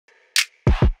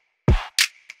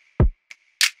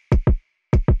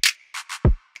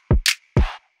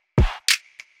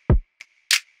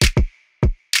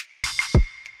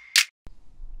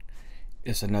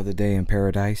It's another day in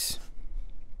paradise.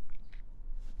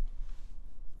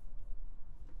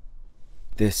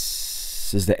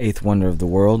 This is the eighth wonder of the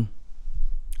world.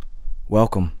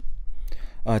 Welcome.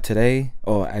 Today,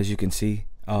 as you can see,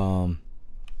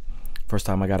 first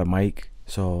time I got a mic,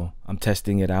 so I'm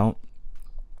testing it out.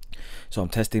 So I'm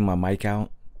testing my mic out.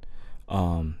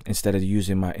 Instead of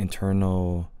using my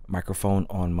internal microphone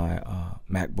on my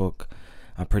MacBook,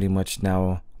 I pretty much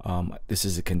now, this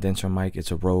is a condenser mic.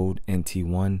 It's a Rode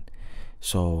NT1.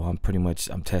 So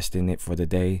I'm testing it for the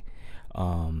day.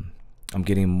 I'm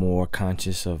getting more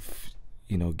conscious of,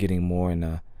 getting more in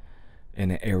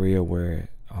an area where,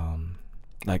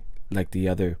 like the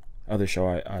other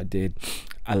show I did,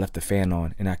 I left the fan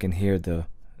on and I can hear the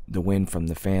wind from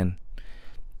the fan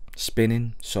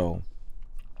spinning. So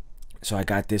I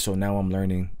got this. So now I'm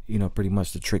learning, pretty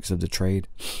much the tricks of the trade.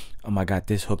 I got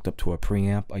this hooked up to a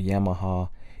preamp, a Yamaha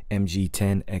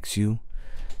MG10 XU.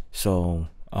 So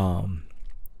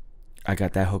I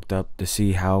got that hooked up to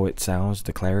see how it sounds,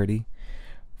 the clarity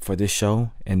for this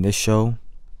show. And this show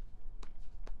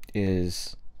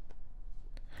is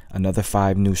another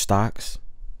 5 new stocks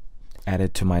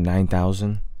added to my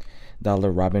 $9,000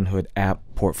 Robinhood app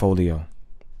portfolio.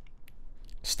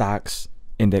 Stocks,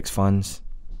 index funds,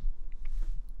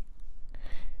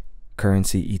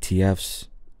 currency ETFs,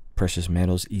 precious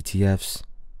metals ETFs,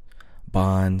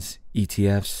 bonds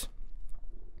ETFs,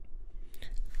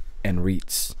 and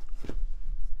REITs.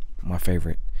 My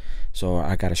favorite. So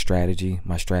I got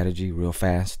my strategy real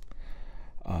fast.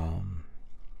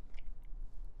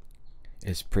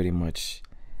 It's pretty much,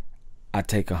 I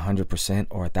take 100%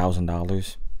 or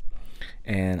 $1,000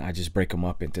 and I just break them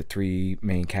up into 3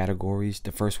 main categories.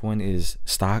 The first one is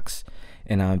stocks,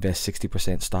 and I'll invest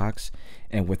 60% stocks,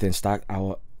 and within stock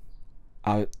I'll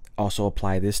also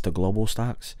apply this to global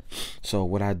stocks. So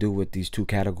what I do with these 2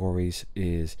 categories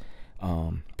is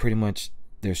pretty much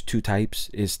there's 2 types.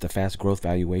 It's the fast growth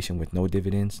valuation with no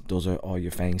dividends. Those are all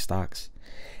your FANG stocks.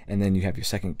 And then you have your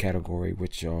second category,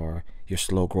 which are your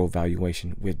slow growth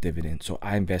valuation with dividends. So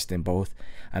I invest in both.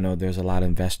 I know there's a lot of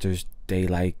investors, they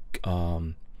like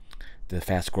the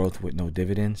fast growth with no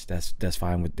dividends. That's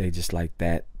fine. They just like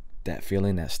that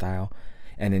feeling, that style.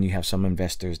 And then you have some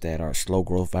investors that are slow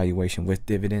growth valuation with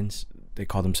dividends. They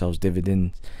call themselves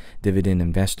dividend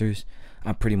investors.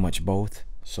 I'm pretty much both.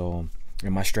 So,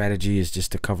 and my strategy is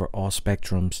just to cover all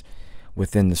spectrums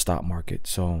within the stock market.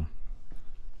 So,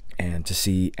 and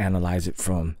to analyze it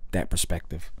from that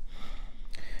perspective.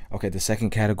 Okay, the second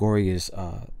category is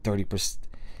 30%,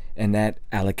 and that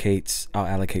I'll allocate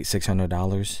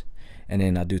 $600, and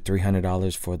then I'll do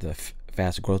 $300 for the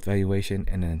fast growth valuation,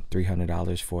 and then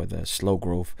 $300 for the slow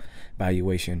growth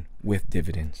valuation with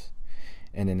dividends.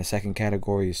 And then the second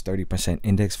category is 30%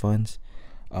 index funds.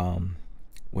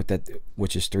 With that,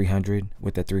 which is 300.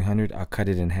 With that 300, I'll cut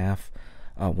it in half.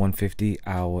 150,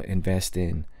 I will invest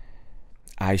in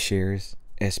iShares,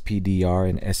 SPDR,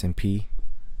 and S&P,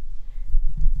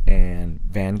 and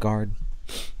Vanguard.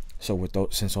 So with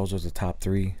those, since those are the top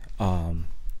 3, I'll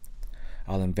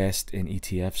invest in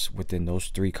ETFs within those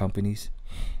 3 companies.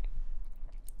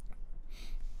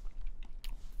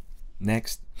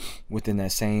 Next, within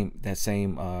that same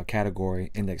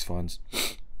category, index funds,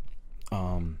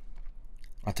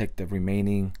 I'll take the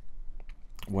remaining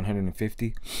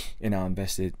 150 and I'll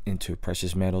invest it into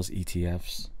precious metals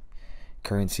ETFs,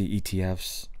 currency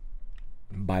ETFs,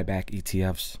 buyback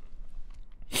ETFs,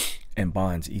 and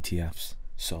bonds ETFs.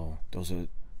 So those are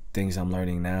things I'm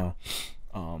learning now,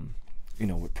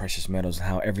 with precious metals,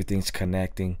 how everything's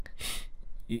connecting,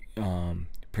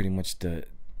 pretty much the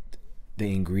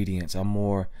ingredients. I'm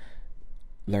more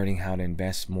learning how to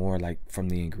invest more like from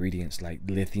the ingredients, like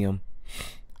lithium.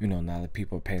 Now that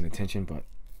people are paying attention, but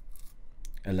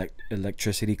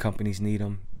electricity companies need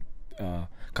them.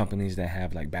 Companies that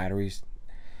have like batteries,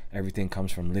 everything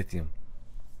comes from lithium.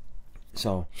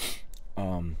 So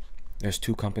there's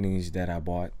 2 companies that I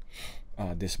bought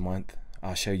this month.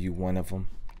 I'll show you one of them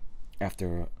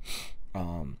after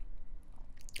I'm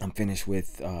finished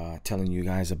with telling you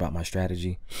guys about my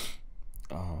strategy.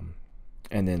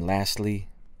 And then lastly,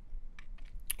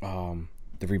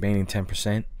 the remaining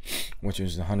 10%, which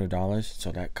is $100,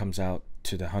 so that comes out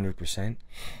to the 100%,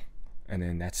 and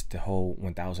then that's the whole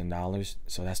 $1,000.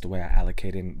 So that's the way I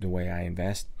allocate it, the way I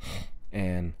invest.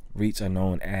 And REITs are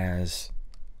known as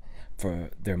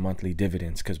for their monthly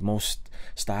dividends, because most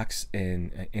stocks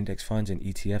and index funds and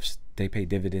ETFs, they pay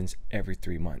dividends every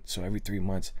 3 months. So every 3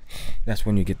 months, that's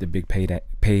when you get the big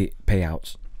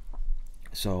payouts.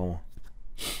 So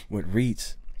with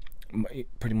REITs,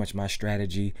 pretty much my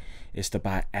strategy is to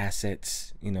buy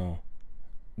assets,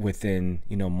 within,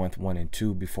 you know, month 1 and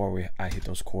 2 before I hit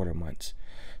those quarter months.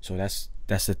 So that's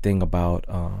the thing about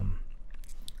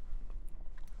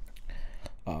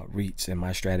REITs and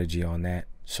my strategy on that.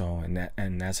 So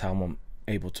and that's how I'm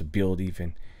able to build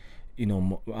even, you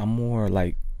know, I'm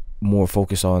more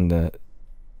focused on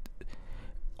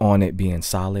it being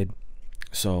solid.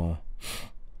 So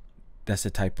that's the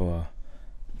type of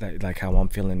like how I'm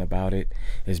feeling about it,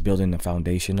 is building the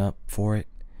foundation up for it.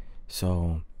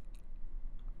 So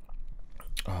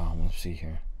let's see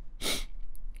here.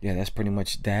 Yeah, that's pretty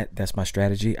much that's my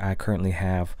strategy. I currently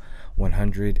have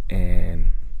 100 and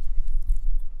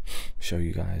show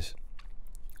you guys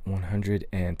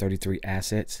 133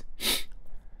 assets,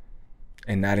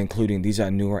 and not including, these are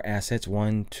newer assets,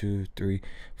 1 2 3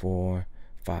 4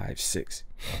 5 6.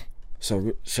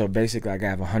 So basically I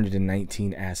have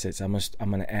 119 assets. I'm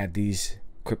gonna add these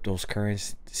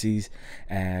cryptocurrencies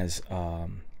as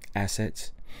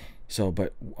assets. So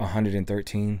but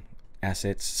 113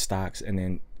 assets, stocks, and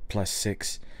then plus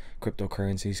 6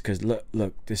 cryptocurrencies. Because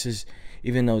look, this is,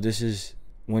 even though this is,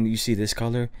 when you see this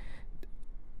color,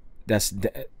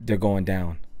 they're going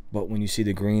down, but when you see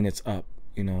the green, it's up.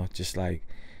 You know, just like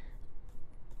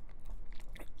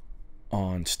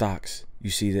on stocks, you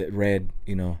see that red,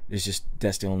 you know, it's just,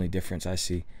 that's the only difference I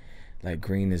see. Like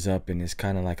green is up, and it's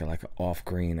kind of like a off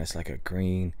green. That's like a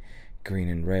green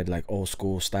and red, like old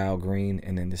school style green.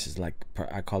 And then this is like,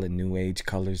 I call it new age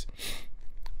colors.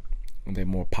 They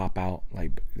more pop out,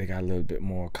 like they got a little bit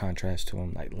more contrast to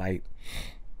them, like light.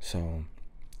 So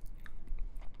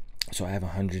I have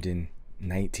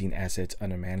 119 assets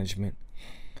under management,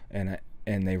 and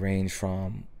they range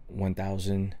from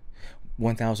 1,000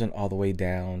 all the way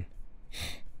down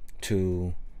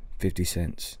to 50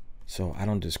 cents. So I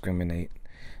don't discriminate,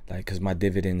 like, because my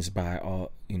dividends buy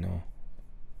all, you know,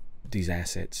 these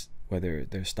assets, whether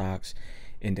they're stocks,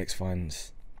 index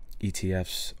funds,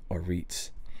 ETFs, or REITs.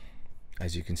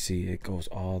 As you can see, it goes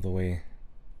all the way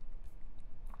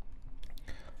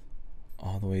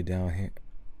down here.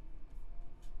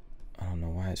 I don't know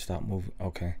why it stopped moving.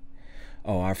 Okay.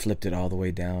 Oh, I flipped it all the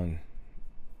way down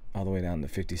to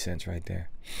 50 cents right there.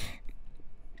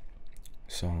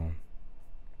 So,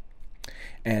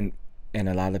 and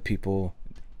a lot of people,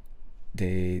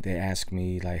 they ask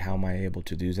me, like, how am I able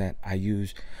to do that? I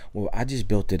just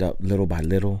built it up little by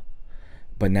little,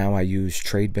 but now I use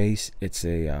TradeBase. It's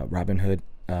a Robinhood.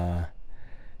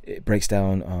 It breaks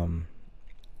down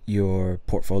your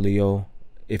portfolio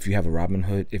if you have a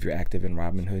Robinhood, if you're active in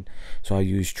Robinhood. So I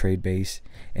use TradeBase,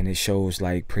 and it shows,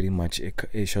 like, pretty much,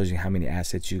 it shows you how many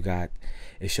assets you got.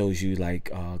 It shows you,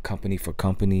 like, company for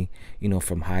company, you know,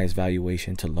 from highest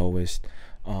valuation to lowest.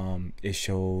 It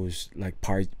shows, like,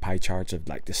 pie charts of,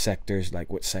 like, the sectors,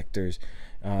 like what sectors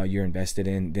you're invested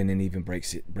in. Then it even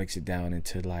breaks it down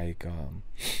into, like,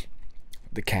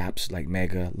 the caps, like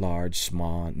mega, large,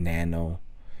 small, nano.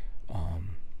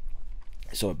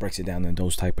 So it breaks it down in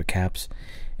those type of caps.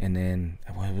 And then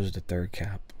what was the third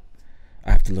cap?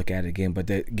 I have to look at it again, but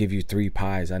they give you 3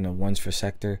 pies. I know one's for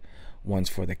sector, one's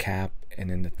for the cap, and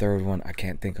then the third one, I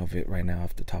can't think of it right now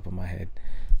off the top of my head.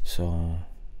 So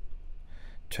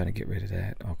trying to get rid of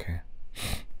that. Okay.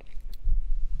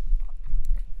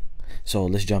 So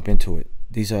let's jump into it.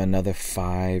 These are another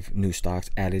 5 new stocks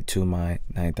added to my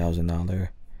 $9,000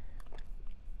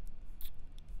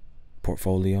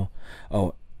 portfolio.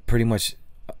 Oh, pretty much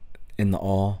in the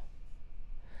all,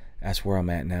 that's where I'm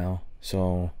at now.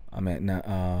 So I'm at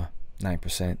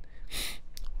 9%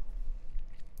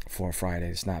 for a Friday.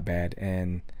 It's not bad.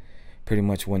 And pretty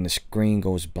much when the screen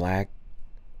goes black,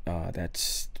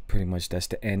 that's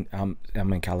the end. I'm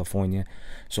in California,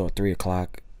 so at 3:00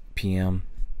 p.m.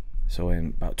 So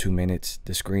in about 2 minutes,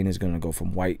 the screen is gonna go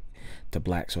from white to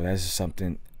black. So that's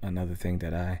another thing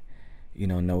that I, you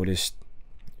know, noticed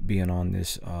being on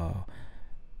this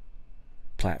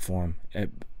platform.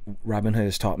 Robinhood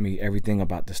has taught me everything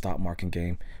about the stock market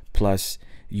game, plus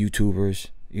YouTubers.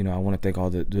 You know, I want to thank all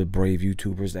the brave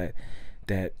YouTubers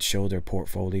that show their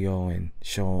portfolio and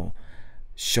show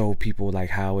people, like,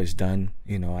 how it's done.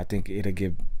 You know, I think it'll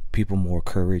give people more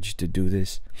courage to do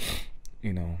this,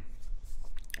 you know.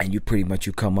 And you pretty much,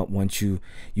 you come up, once you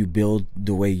build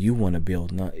the way you want to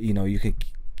build. Not, you know, you can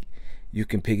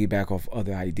piggyback off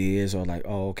other ideas, or like,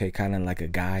 oh, okay, kind of like a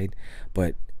guide,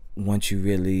 but once you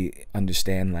really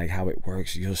understand, like, how it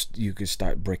works, you can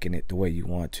start breaking it the way you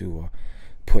want to, or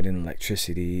put in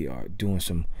electricity, or doing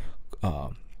some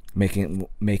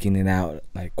making it out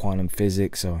like quantum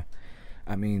physics. Or,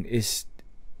 I mean,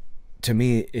 to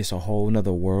me, it's a whole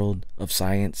nother world of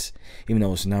science, even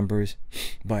though it's numbers.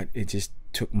 But it just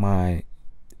took my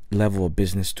level of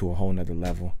business to a whole nother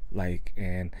level. Like,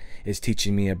 and it's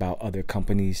teaching me about other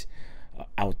companies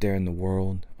out there in the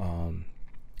world,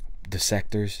 the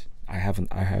sectors. I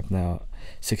have now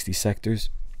 60 sectors,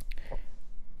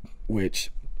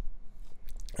 which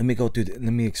let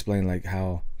me explain like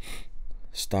how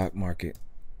stock market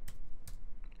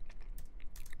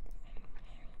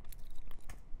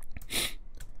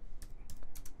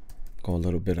go a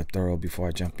little bit of thorough before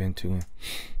I jump into it.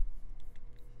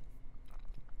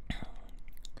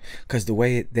 Because the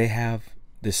way they have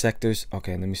the sectors,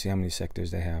 okay, let me see how many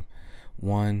sectors they have.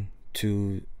 1,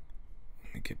 2,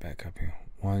 let me get back up here.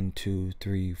 1, 2,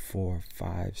 3, 4,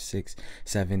 5, 6,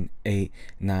 7, 8,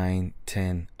 9,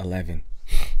 10, 11.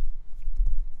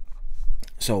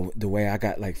 So the way I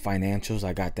got like financials,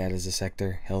 I got that as a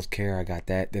sector. Healthcare, I got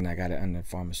that. Then I got it under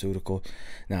pharmaceutical.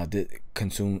 Now the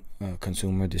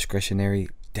consumer discretionary,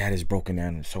 that is broken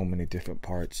down in so many different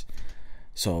parts.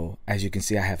 So as you can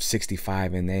see, I have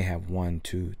 65 and they have 1,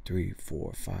 2, 3,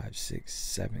 4, 5, 6,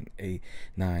 7, 8,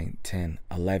 9, 10,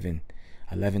 11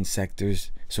 sectors.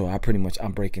 So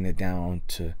I'm breaking it down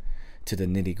to the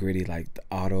nitty gritty, like the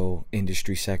auto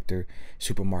industry sector,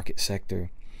 supermarket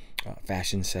sector,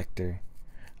 fashion sector,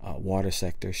 water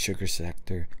sector, sugar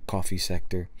sector, coffee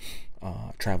sector,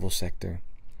 travel sector,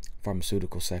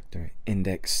 pharmaceutical sector,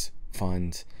 index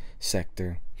funds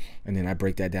sector. And then I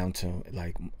break that down to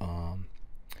like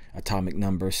atomic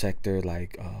number sector,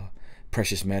 like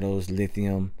precious metals,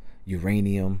 lithium,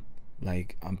 uranium.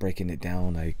 Like I'm breaking it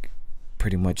down like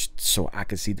pretty much so I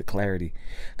can see the clarity,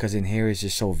 because in here it's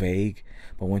just so vague.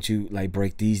 But once you like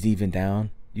break these even down,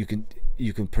 you can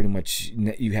pretty much,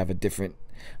 you have a different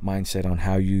mindset on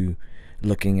how you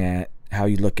look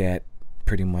at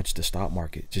pretty much the stock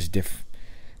market, just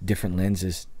different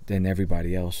lenses than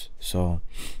everybody else. So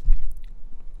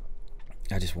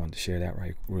I just wanted to share that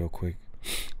real quick.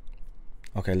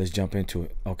 Okay, let's jump into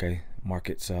it. Okay,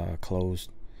 markets closed.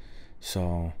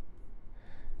 So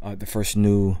the first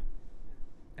new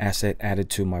asset added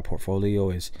to my portfolio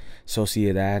is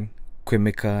Sociedad,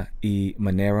 Química y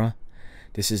Minera.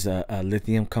 This is a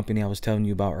lithium company I was telling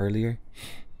you about earlier.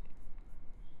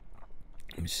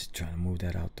 I'm just trying to move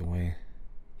that out the way.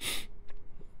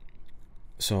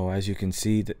 So as you can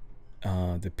see, the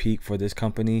peak for this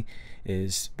company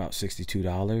is about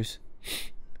 $62.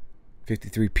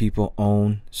 53 people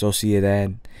own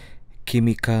Sociedad,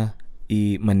 Química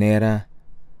y Minera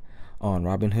on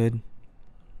Robinhood.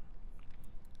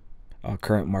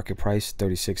 Current market price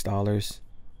 $36.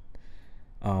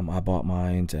 I bought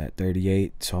mine at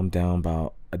 $38, so I'm down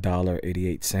about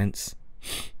 $1.88.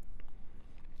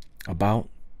 About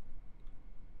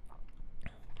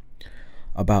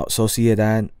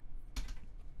Sociedad,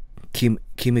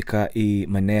 Química y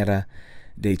Minera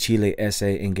de Chile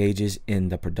S.A. engages in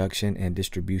the production and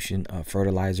distribution of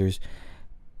fertilizers,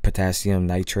 potassium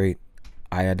nitrate,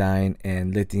 iodine,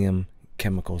 and lithium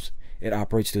chemicals. It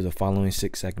operates through the following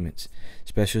 6 segments: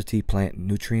 specialty plant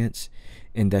nutrients,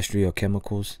 industrial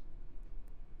chemicals,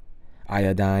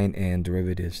 iodine and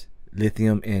derivatives,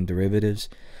 lithium and derivatives,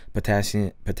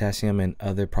 potassium and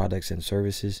other products and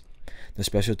services. The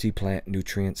specialty plant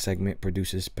nutrient segment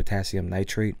produces potassium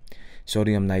nitrate,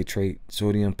 sodium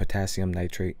potassium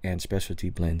nitrate, and specialty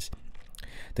blends.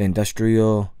 The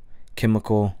industrial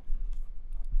chemicals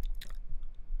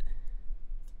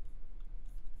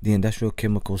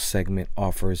segment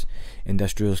offers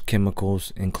industrial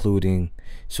chemicals including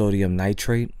sodium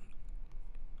nitrate,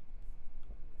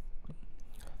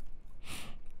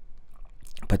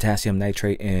 potassium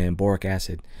nitrate, and boric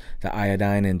acid. The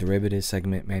iodine and derivatives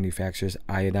segment manufactures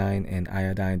iodine and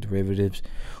iodine derivatives,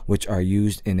 which are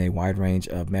used in a wide range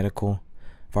of medical,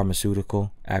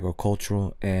 pharmaceutical,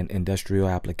 agricultural, and industrial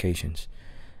applications.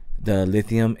 The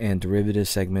lithium and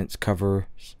derivatives segments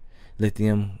covers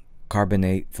lithium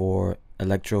carbonate for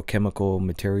electrochemical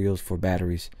materials for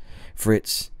batteries,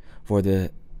 Fritz for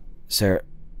the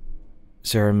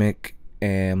ceramic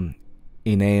and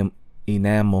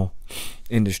enamel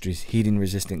industries, heating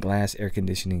resistant glass, air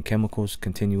conditioning chemicals,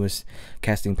 continuous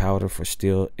casting powder for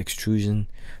steel extrusion,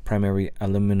 primary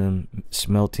aluminum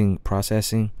smelting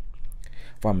processing,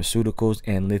 pharmaceuticals,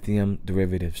 and lithium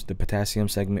derivatives. The potassium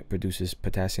segment produces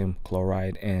potassium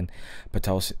chloride and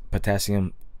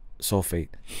potassium sulfate.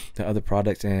 The other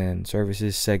products and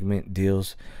services segment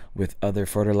deals with other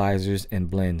fertilizers and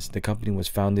blends. The company was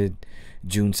founded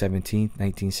June 17,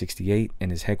 1968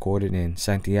 and is headquartered in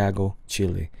Santiago,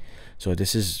 Chile. So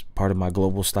this is part of my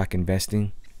global stock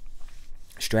investing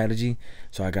strategy.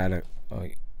 So I got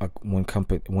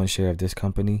one share of this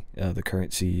company. The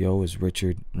current CEO is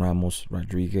Richard Ramos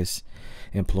Rodriguez.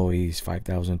 Employees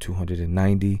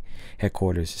 5,290.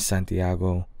 Headquarters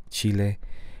Santiago, Chile,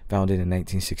 founded in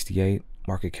 1968,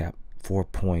 market cap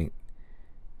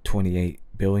 4.28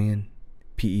 billion,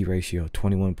 PE ratio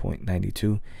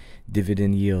 21.92,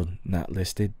 dividend yield not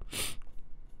listed.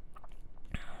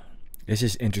 It's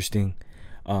just interesting.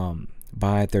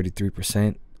 Buy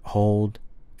 33%, hold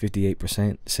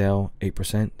 58%, sell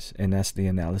 8%, and that's the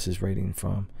analysis rating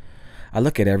from. I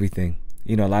look at everything.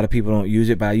 You know, a lot of people don't use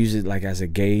it, but I use it like as a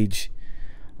gauge.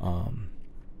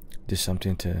 Just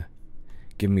something to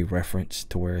give me reference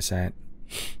to where it's at,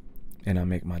 and I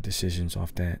make my decisions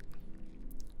off that.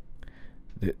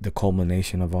 The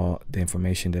culmination of all the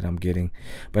information that I'm getting.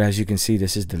 But as you can see,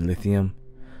 this is the lithium.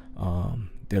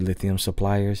 They're lithium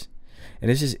suppliers.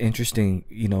 And this is interesting,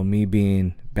 you know, me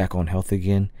being back on health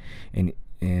again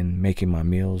and making my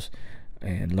meals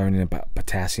and learning about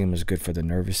potassium is good for the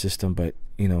nervous system, but,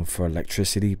 you know, for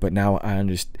electricity. But now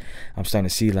I'm starting to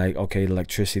see, like, okay,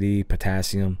 electricity,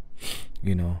 potassium,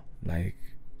 you know, like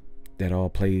that all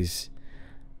plays,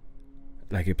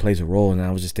 like it plays a role. And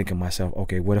I was just thinking to myself,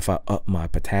 okay, what if I up my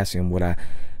potassium? Would I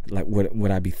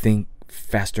would I be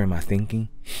faster in my thinking?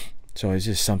 So it's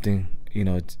just something, you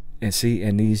know, and see,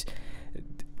 and these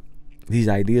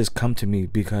ideas come to me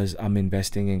because I'm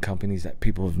investing in companies that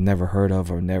people have never heard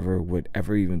of or never would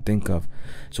ever even think of.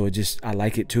 So I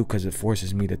like it too, because it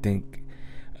forces me to think,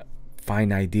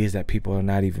 find ideas that people are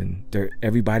not even there.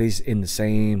 Everybody's in the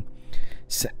same,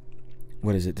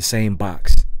 the same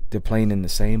box. They're playing in the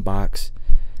same box,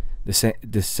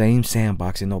 the same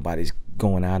sandbox, and nobody's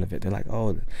going out of it. They're like,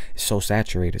 oh, it's so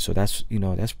saturated. So that's, you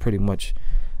know, that's pretty much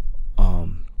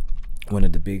one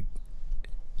of the big,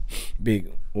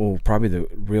 well, probably the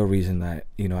real reason that,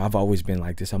 you know, I've always been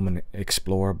like this. I'm an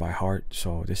explorer by heart.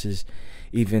 So this is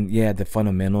even, yeah, the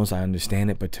fundamentals, I understand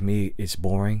it, but to me it's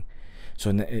boring.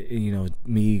 So, you know,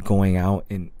 me going out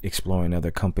and exploring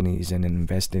other companies and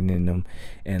investing in them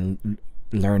and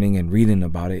learning and reading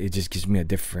about it, it just gives me a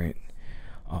different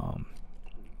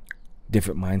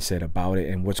mindset about it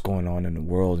and what's going on in the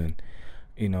world, and,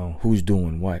 you know, who's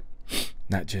doing what.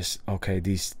 Not just, okay,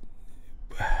 these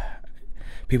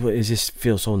people, it just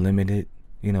feels so limited,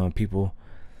 you know. People,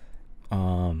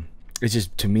 it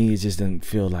just, to me, it just doesn't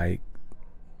feel like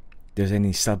there's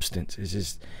any substance. It's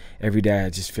just every day I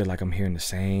just feel like I'm hearing the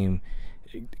same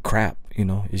crap, you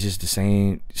know. It's just the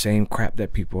same crap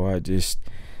that people are just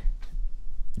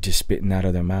spitting out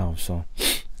of their mouths. So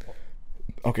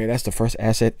okay, that's the first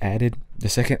asset added. The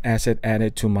second asset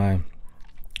added to my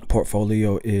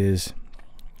portfolio is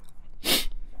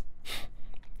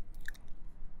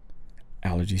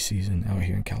allergy season out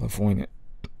here in California.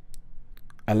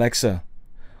 Alexa,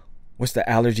 what's the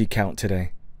allergy count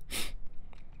today?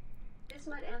 This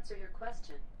might answer your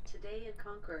question. Today in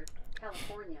Concord,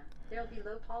 California, there'll be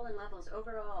low pollen levels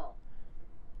overall.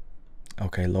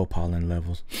 Okay, low pollen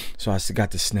levels. So I still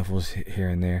got the sniffles here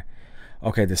and there.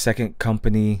 Okay, the second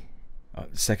company,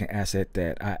 second asset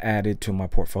that I added to my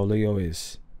portfolio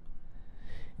is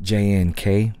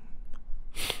JNK.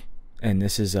 And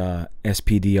this is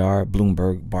SPDR,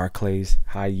 Bloomberg Barclays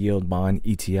high yield bond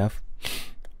ETF.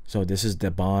 So this is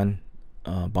the bonds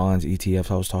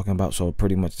ETF I was talking about. So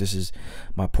pretty much this is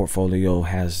my portfolio,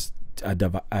 has a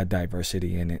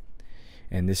diversity in it,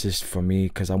 and this is for me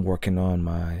because I'm working on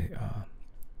my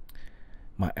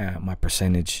my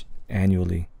percentage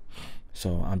annually.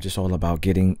 So I'm just all about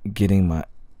getting my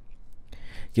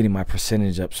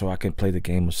percentage up so I can play the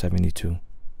game of 72.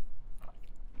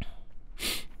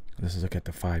 Let's look at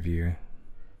the 5-year.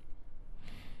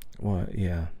 Well,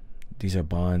 yeah, these are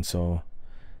bonds. So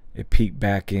it peaked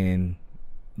back in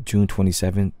June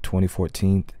 27th,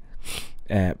 2014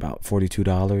 at about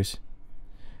 $42.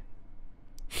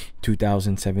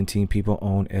 2017 people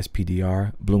own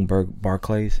SPDR, Bloomberg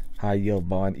Barclays high yield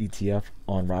bond ETF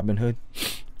on Robinhood.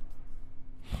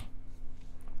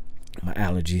 My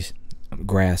allergies,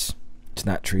 grass. It's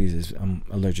not trees. I'm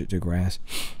allergic to grass.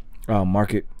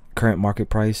 Current market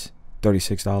price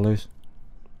 $36.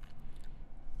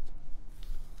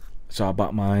 So I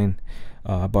bought mine.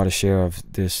 I bought a share of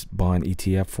this bond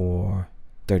ETF for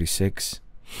 $36.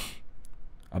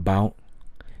 About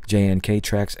JNK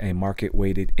tracks a market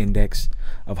weighted index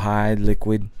of high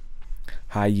liquid,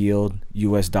 high yield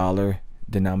US dollar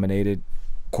denominated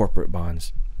corporate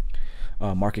bonds.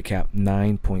 Market cap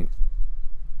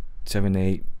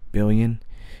 9.78 billion.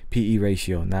 PE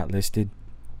ratio not listed.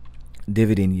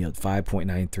 Dividend yield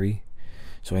 5.93.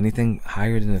 So anything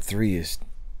higher than a 3 is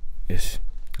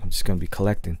I'm just gonna be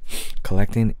collecting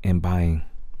and buying.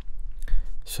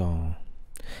 So,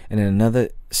 and then another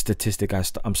statistic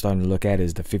I'm starting to look at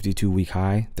is the 52-week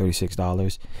high,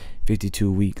 $36,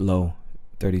 52-week low,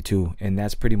 $32, and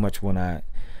that's pretty much when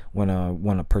when I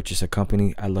want to purchase a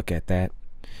company, I look at that,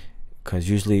 because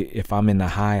usually if I'm in the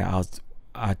high,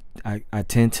 I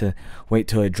tend to wait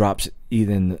till it drops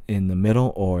either in the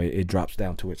middle or it drops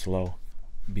down to its low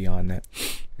beyond that,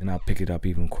 and I'll pick it up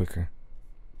even quicker.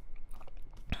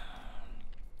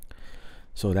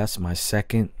 So that's my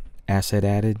second asset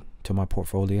added to my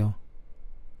portfolio,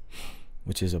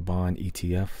 which is a bond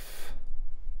ETF.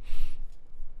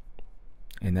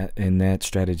 And that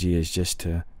strategy is just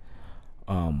to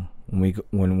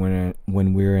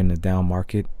when we're in the down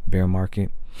market, bear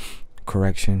market,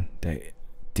 correction,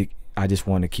 I just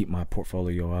want to keep my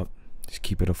portfolio up, just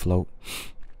keep it afloat.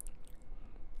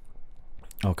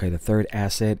 Okay, the third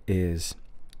asset is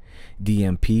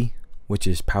DMP, which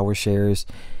is PowerShares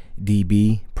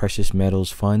DB, Precious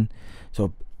Metals Fund.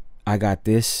 So I got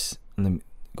this. Let me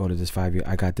go to this 5 year.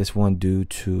 I got this one due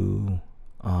to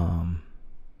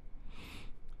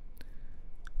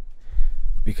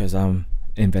because I'm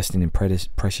investing in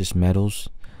precious metals.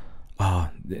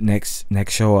 The next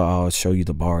show I'll show you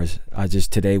the bars. I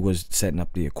just today was setting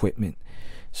up the equipment,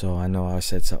 so I know I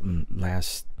said something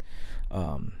last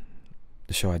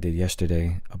the show I did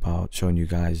yesterday about showing you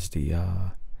guys the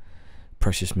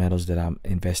precious metals that I'm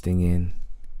investing in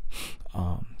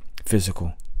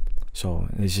physical. So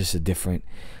it's just a different,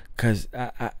 because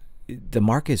the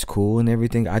market's cool and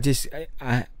everything. I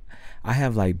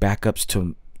have like backups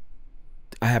to,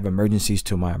 I have emergencies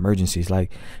to my emergencies.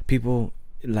 Like people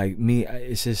like me,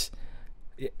 it's this,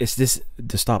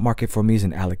 the stock market for me is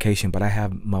an allocation, but I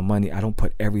have my money. I don't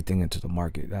put everything into the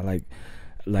market. I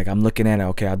like I'm looking at it.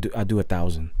 Okay, I do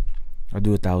 1,000. I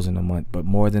do 1,000 a month, but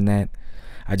more than that,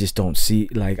 I just don't see.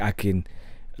 Like I can,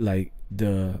 like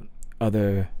the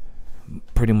other,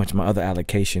 pretty much my other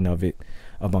allocation of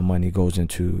my money goes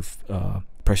into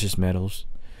precious metals,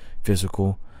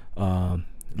 physical,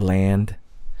 land,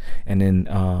 and then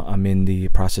I'm in the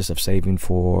process of saving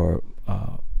for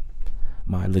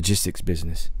my logistics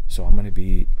business. So I'm gonna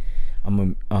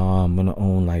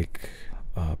own like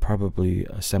probably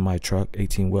a semi truck,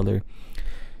 18-wheeler.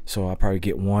 So I'll probably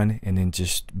get one and then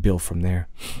just build from there.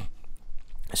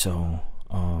 So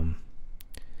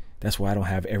that's why I don't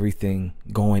have everything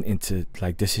going into,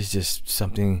 like, this is just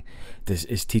something this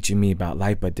is teaching me about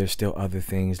life, but there's still other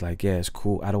things. Like, yeah, it's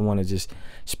cool. I don't want to just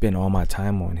spend all my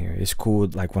time on here. It's cool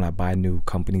like when I buy new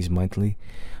companies monthly,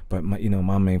 but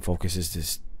my main focus is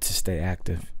just to stay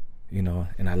active,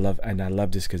 and I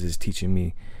love this because it's teaching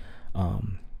me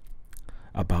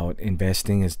about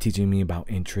investing. It's teaching me about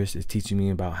interest. It's teaching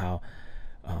me about how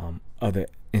other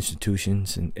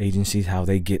institutions and agencies, how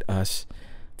they get us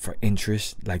for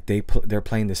interest. Like they're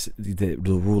playing the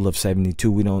rule of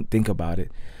 72. We don't think about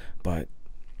it, but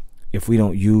if we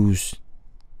don't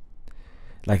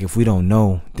if we don't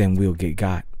know, then we'll get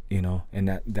got,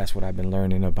 and that's what I've been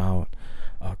learning about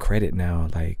credit now.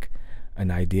 Like an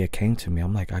idea came to me.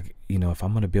 I'm like, if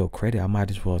I'm gonna build credit, I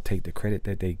might as well take the credit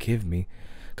that they give me,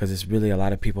 because it's really a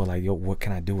lot of people like, yo, what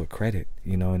can I do with credit?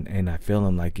 And I feel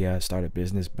them like, yeah, start a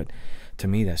business, but to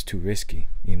me that's too risky,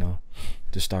 to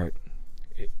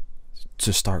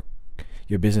start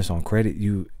your business on credit.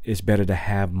 It's better to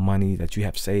have money that you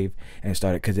have saved and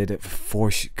start it,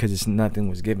 because it's nothing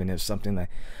was given. It's something that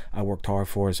I worked hard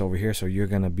for. It's over here, so you're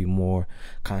gonna be more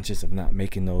conscious of not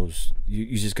making those.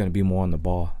 You're just gonna be more on the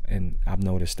ball, and I've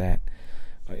noticed that.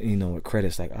 With credit,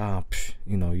 it's like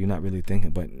you're not really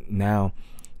thinking. But now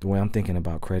the way I'm thinking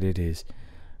about credit is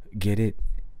get it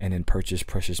and then purchase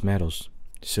precious metals,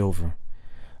 silver,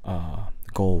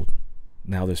 gold.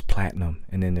 Now there's platinum,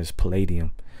 and then there's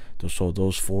palladium. So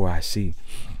those four I see.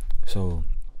 So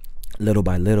little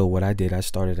by little, what I did, I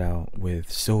started out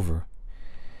with silver.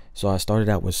 So I started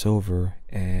out with silver,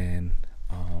 and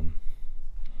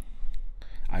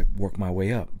I worked my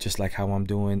way up, just like how I'm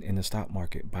doing in the stock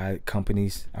market. Buy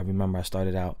companies. I remember I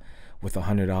started out with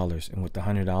 $100, and with the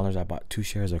 $100 I bought 2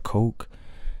 shares of Coke,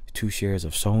 2 shares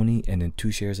of Sony, and then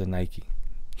 2 shares of Nike.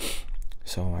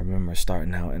 So I remember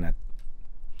starting out, and I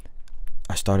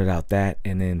started out that,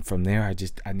 and then from there I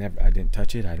didn't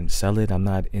touch it. I didn't sell it. I'm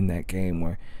not in that game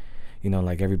where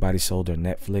like everybody sold their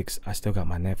Netflix. I still got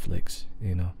my Netflix.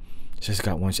 Just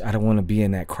got one. I don't want to be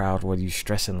in that crowd where you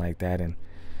stressing like that. And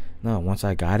no, once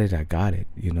I got it, I got it.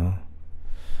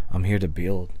 I'm here to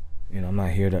build. I'm not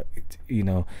here to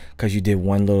because you did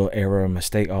one little error or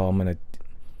mistake, I don't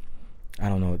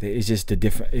know. It's just a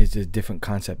different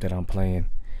concept that I'm playing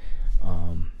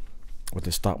with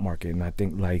the stock market. And I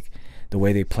think like the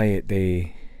way they play it,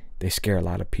 they scare a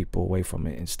lot of people away from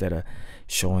it, instead of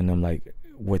showing them like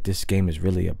what this game is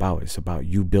really about. It's about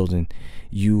you building,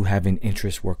 you having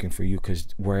interest working for you, because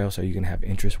where else are you gonna have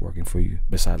interest working for you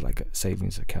besides like a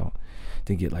savings account?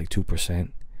 They get like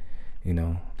 2%, you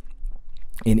know.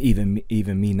 And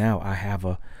even me now, I have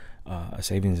a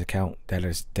savings account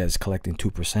that's collecting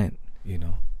 2%, you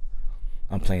know.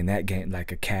 I'm playing that game,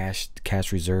 like a cash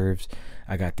reserves.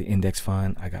 I got the index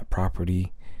fund, I got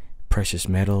property, precious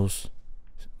metals,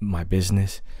 my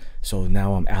business. So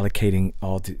now I'm allocating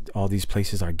all these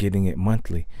places are getting it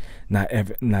monthly. Not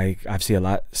ever, like I've seen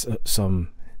some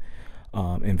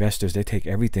investors, they take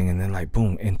everything and then like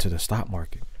boom into the stock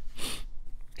market.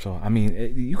 So I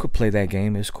mean, you could play that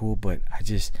game, it's cool, but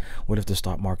what if the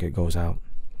stock market goes out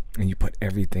and you put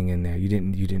everything in there? You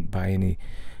didn't buy any,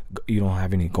 you don't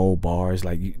have any gold bars.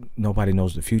 Like nobody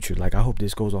knows the future. Like I hope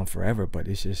this goes on forever, but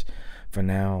it's just for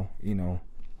now, you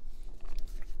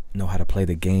know how to play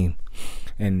the game.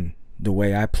 And the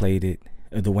way I played it,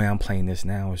 the way I'm playing this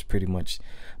now is pretty much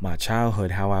my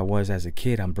childhood, how I was as a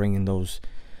kid. I'm bringing those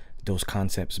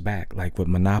concepts back. Like with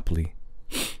Monopoly,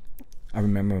 I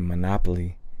remember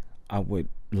Monopoly, I would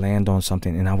land on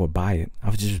something and I would buy it. I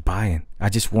was just buying. I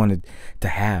just wanted to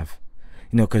have,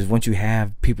 you know, because once you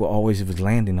have, people always was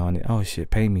landing on it. Oh shit,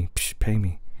 pay me, pay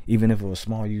me. Even if it was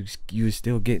small, you was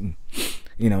still getting,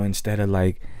 you know, instead of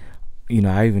like, you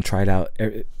know, I even tried out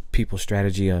people's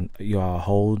strategy on y'all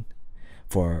hold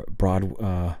for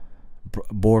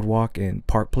Boardwalk and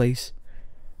Park Place,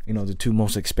 you know, the two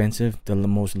most expensive, the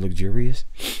most luxurious.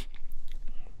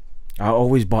 I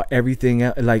always bought everything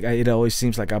else. Like it always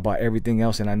seems like I bought everything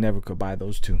else and I never could buy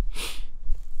those two,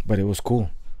 but it was cool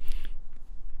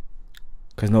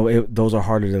because those are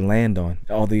harder to land on.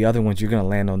 All the other ones, you're gonna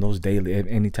land on those daily.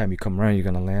 Anytime you come around, you're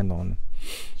gonna land on them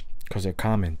because they're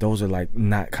common. Those are like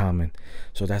not common.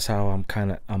 So that's how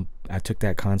I took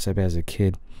that concept as a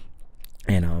kid,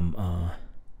 and I'm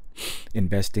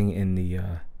investing in the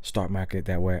stock market.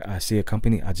 That way I see a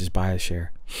company, I just buy a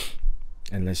share,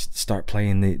 and let's start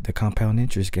playing the compound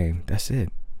interest game. That's it.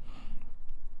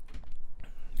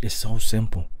 It's so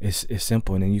simple. It's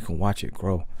simple, and then you can watch it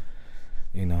grow.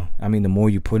 You know, I mean, the more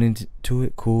you put into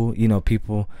it, cool. You know,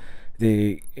 people,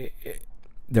 they're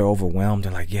overwhelmed.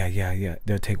 They're like, yeah.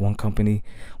 They'll take one company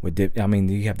with I mean,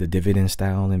 you have the dividend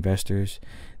style investors,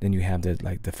 then you have the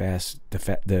fast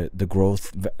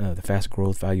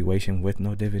growth valuation with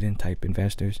no dividend type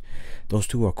investors. Those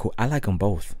two are cool. I like them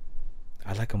both.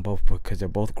 Because they're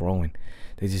both growing.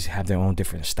 They just have their own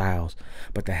different styles.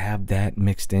 But to have that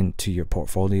mixed into your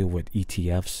portfolio with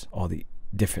ETFs, all the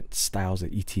different styles of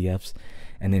ETFs,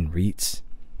 and then REITs,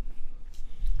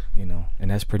 you know, and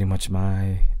that's pretty much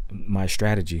my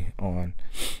strategy on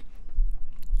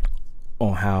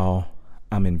how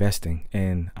I'm investing.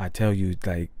 And I tell you,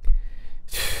 like,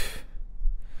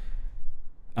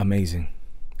 amazing.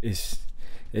 It's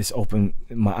open.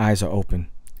 My eyes are open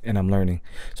and I'm learning.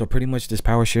 So pretty much this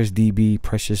PowerShares DB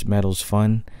precious metals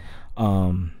fund,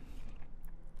 let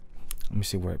me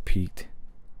see where it peaked.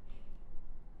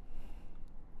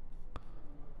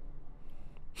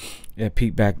 It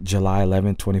peaked back July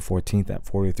 11, 2014 at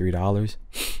 $43.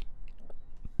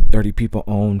 30 people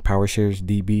own PowerShares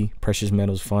DB precious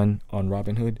metals fund on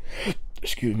Robinhood.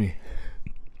 Excuse me.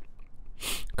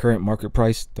 Current market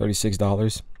price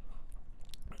 $36.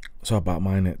 So I bought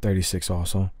mine at 36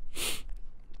 also.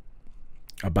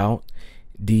 About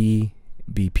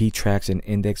DBP tracks an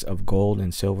index of gold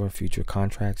and silver future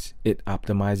contracts. It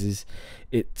optimizes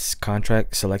its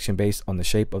contract selection based on the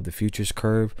shape of the futures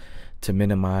curve to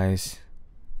minimize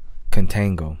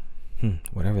contango.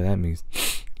 Whatever that means.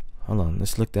 Hold on,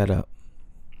 let's look that up.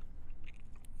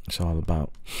 It's all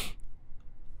about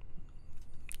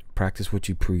practice what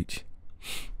you preach.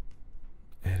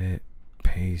 Edit,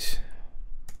 paste.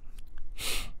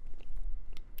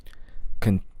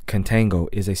 Contango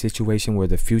is a situation where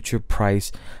the future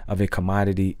price of a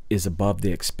commodity is above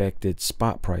the expected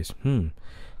spot price.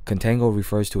 Contango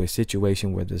refers to a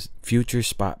situation where the future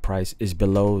spot price is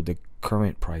below the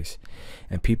current price,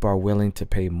 and people are willing to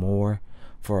pay more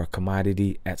for a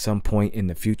commodity at some point in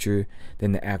the future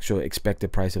than the actual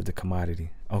expected price of the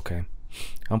commodity. Okay,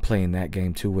 I'm playing that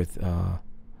game too with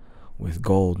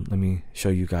gold. Let me show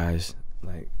you guys,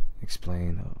 like,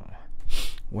 explain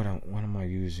what am I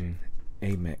using.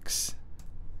 Amex.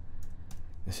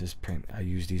 This is print. I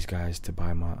use these guys to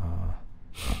buy my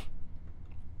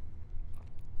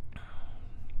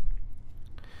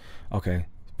okay,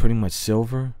 pretty much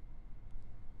silver.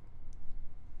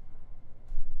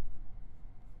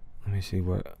 Let me see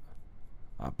what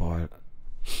I bought.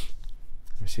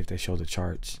 Let me see if they show the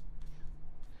charts.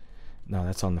 No,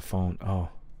 that's on the phone. Oh,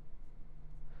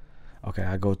 okay.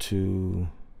 I'm gonna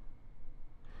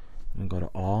go to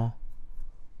all.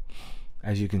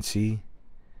 As you can see,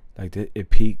 like it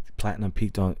peaked. Platinum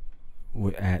peaked at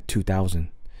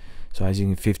 2000. So as you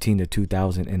can, 15 to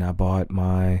 2000, and I bought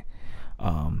my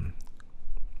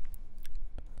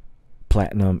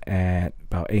Platinum at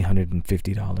about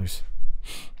 $850.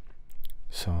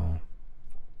 So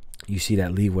you see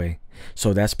that leeway.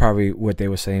 So that's probably what they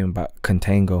were saying about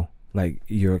contango. Like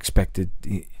you're expected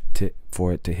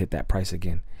for it to hit that price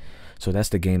again. So that's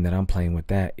the game that I'm playing with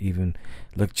that. Even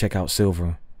check out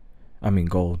silver. I mean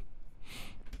gold.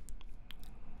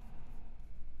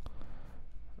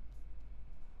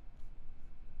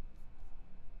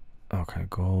 Okay,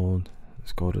 gold.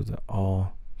 Let's go to the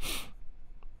all.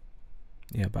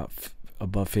 Yeah, about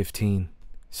above 15.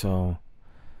 So,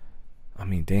 I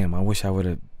mean, damn, I wish I would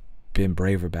have been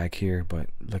braver back here, but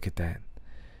look at that.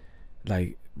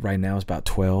 Like right now it's about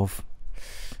 12,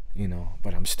 you know,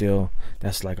 but I'm still,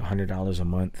 that's like $100 a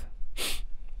month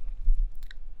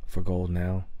for gold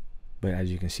now. But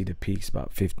as you can see, the peak's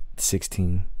about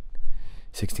 16,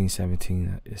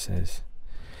 17, it says.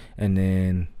 And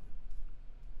then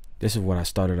this is what I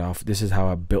started off. This is how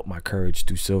I built my courage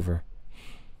through silver.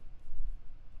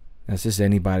 That's just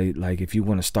anybody, like if you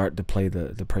want to start to play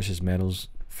the precious metals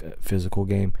physical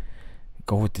game,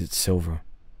 go with the silver.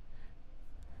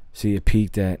 See, it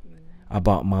peaked at, I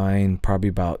bought mine probably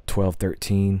about $12,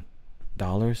 $13.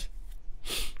 And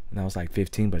that was like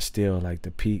 15, but still like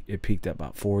the peak, it peaked at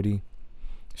about 40.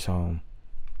 So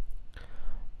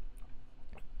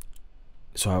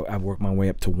I worked my way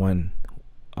up to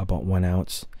I bought 1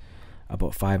 ounce. I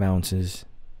bought 5 ounces,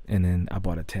 and then I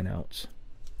bought a 10 ounce.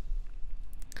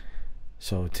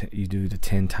 So you do the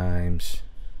 10 times.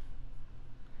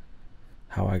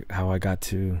 How I got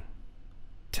to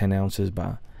 10 ounces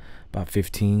by about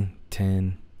 15.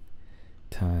 10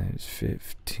 times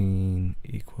 15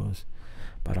 equals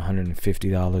about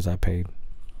 $150 I paid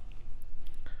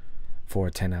for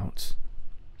a 10 ounce.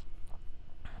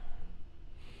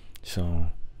 So,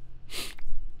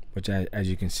 which as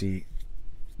you can see,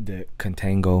 the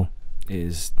contango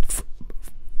is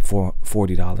for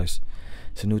 $40.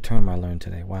 It's a new term I learned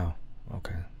today. Wow.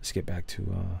 Okay, let's get back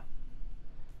to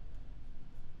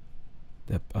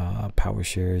the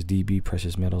PowerShares DB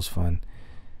Precious Metals Fund.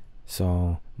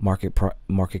 So market cap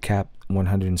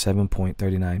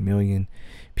 107.39 million,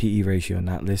 PE ratio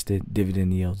not listed,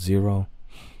 dividend yield 0,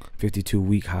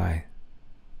 52-week high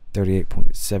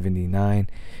 38.79,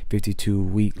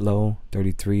 52-week low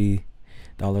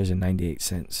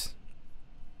 $33.98.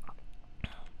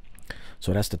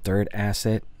 So that's the third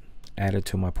asset added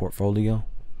to my portfolio.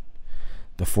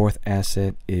 The fourth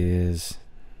asset is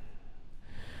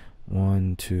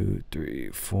 1, 2,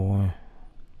 3, 4.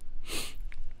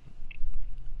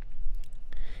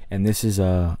 And this is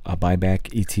a buyback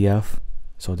ETF.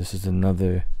 So this is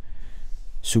another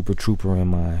super trooper in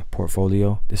my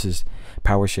portfolio. This is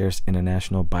PowerShares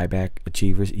International Buyback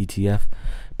Achievers ETF.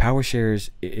 PowerShares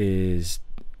is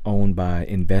owned by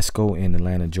Invesco in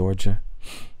Atlanta, Georgia.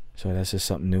 So that's just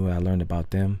something new I learned about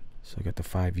them. So I got the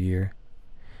 5-year.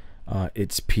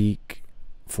 Its peak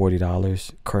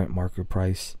 $40. Current market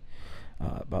price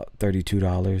about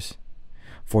 $32.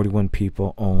 41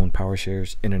 people own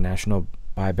PowerShares International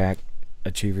Buyback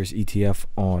Achievers ETF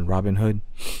on Robinhood.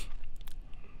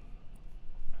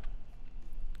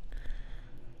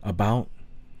 About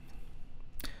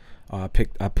I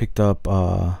picked up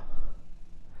a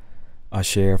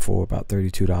share for about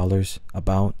 $32.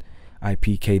 About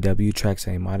IPKW tracks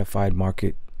a modified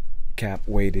market cap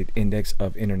weighted index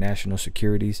of international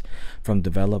securities from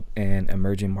developed and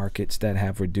emerging markets that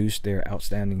have reduced their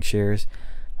outstanding shares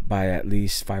by at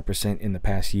least 5% in the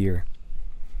past year.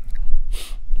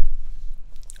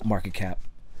 Market cap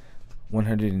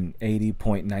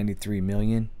 180.93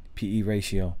 million, PE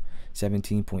ratio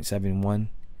 17.71,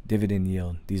 dividend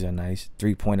yield, these are nice,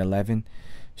 3.11.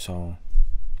 So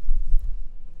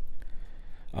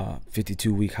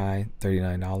 52-week high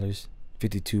 $39,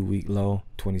 52-week low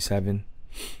 27.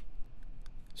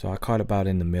 So I caught about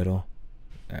in the middle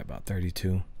at about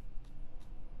 32.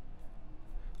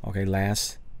 Okay,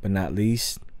 last but not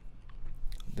least,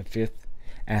 the fifth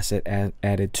asset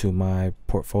added to my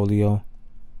portfolio.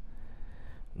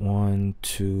 1,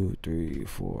 2, 3,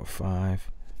 4,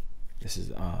 5. This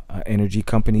is an energy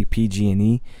company,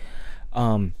 PG&E.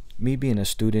 Me being a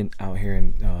student out here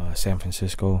in San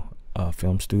Francisco,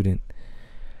 film student,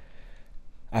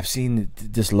 I've seen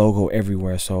this logo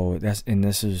everywhere. So this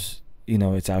is, you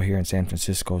know, it's out here in San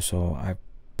Francisco. So I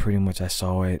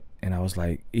saw it, and I was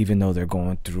like, even though they're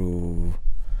going through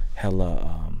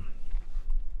hella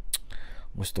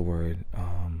what's the word,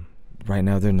 right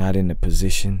now they're not in a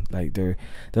position, like they're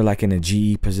like in a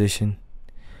GE position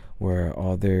where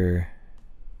all their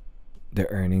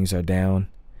earnings are down.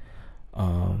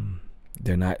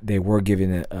 They were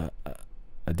given a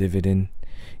dividend,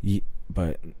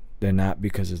 but they're not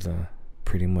because of the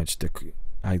pretty much the,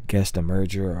 I guess, the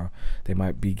merger, or they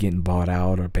might be getting bought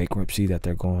out or bankruptcy that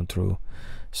they're going through.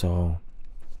 So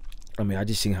I mean, I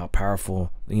just seen how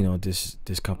powerful, you know, this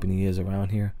company is around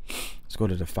here. Let's go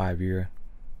to the 5-year.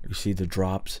 You see the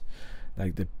drops.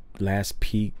 Like the last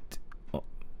peaked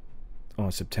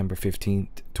on September 15th,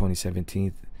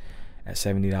 2017 at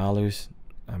 $70.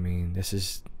 I mean, this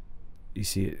is, you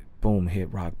see it, boom,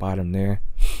 hit rock bottom there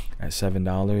at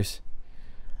 $7.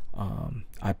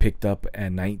 I picked up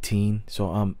at 19, so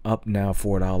I'm up now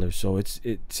 $4. So it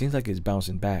seems like it's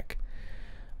bouncing back.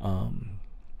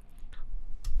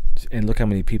 And look how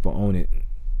many people own it.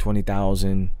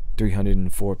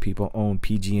 20,304 people own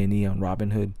PG&E on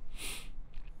Robinhood.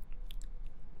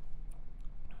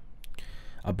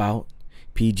 About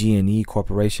PG&E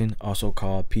Corporation, also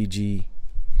called PG&E,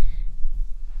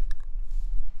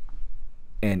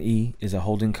 is a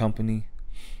holding company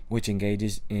which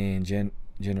engages in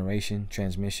generation,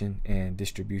 transmission, and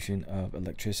distribution of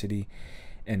electricity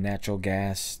and natural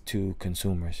gas to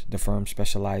consumers. The firm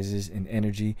specializes in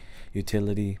energy,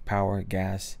 utility, power,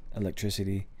 gas,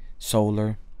 electricity,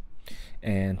 solar,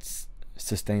 and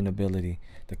sustainability.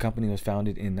 The company was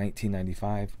founded in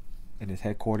 1995 and is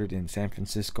headquartered in San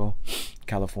Francisco,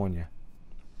 California.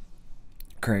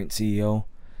 Current CEO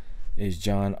is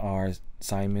John R.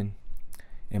 Simon.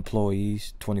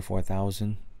 Employees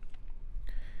 24,000.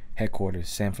 Headquarters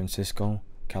San Francisco,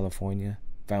 California.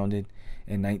 Founded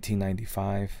in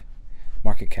 1995.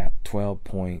 Market cap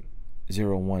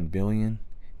 12.01 billion.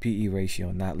 PE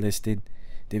ratio not listed.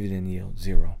 Dividend yield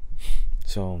 0.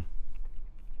 So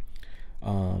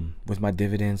with my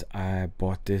dividends, I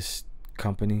bought this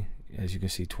company, as you can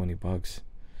see, $20.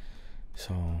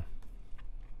 So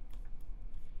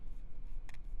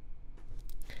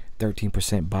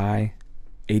 13% buy,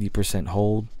 80%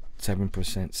 hold,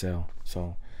 7% sell.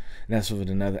 So that's with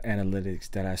another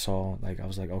analytics that I saw. Like, I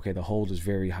was like, okay, the hold is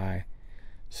very high.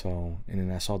 So, and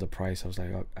then I saw the price. I was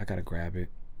like, oh, I gotta grab it.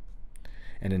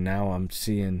 And then now I'm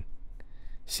seeing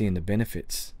the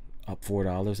benefits, up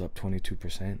 $4, up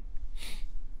 22%.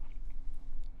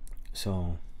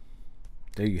 So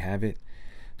there you have it.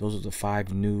 Those are the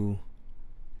 5 new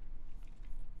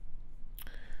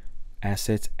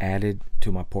assets added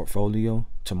to my portfolio.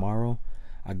 Tomorrow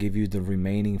I'll give you the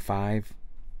remaining 5.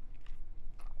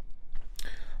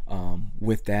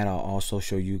 With that, I'll also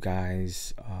show you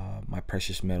guys my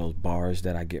precious metals bars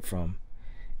that I get from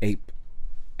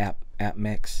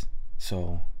AppMex.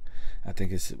 So I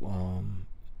think it's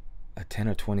a 10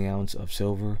 or 20 ounce of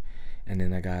silver, and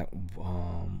then I got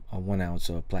a 1 ounce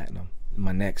of platinum.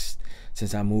 My next,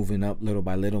 since I'm moving up little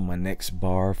by little, my next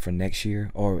bar for next year,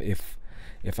 or if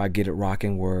I get it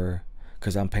rocking, where,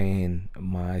 because I'm paying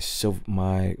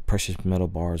my precious metal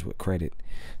bars with credit,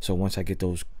 so once I get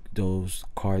those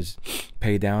cards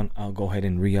paid down, I'll go ahead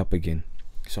and re-up again.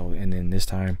 So, and then this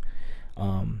time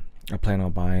I plan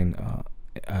on buying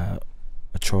a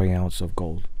troy ounce of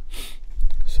gold.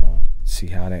 So see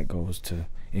how that goes to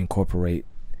incorporate,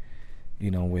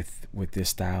 you know, with this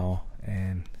style,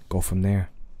 and go from there.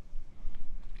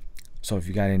 So if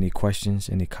you got any questions,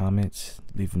 any comments,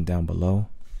 leave them down below.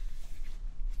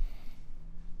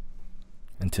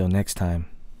 Until next time,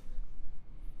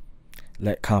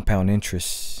 let compound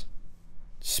interest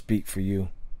speak for you.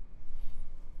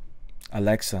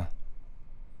 Alexa,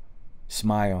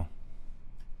 smile.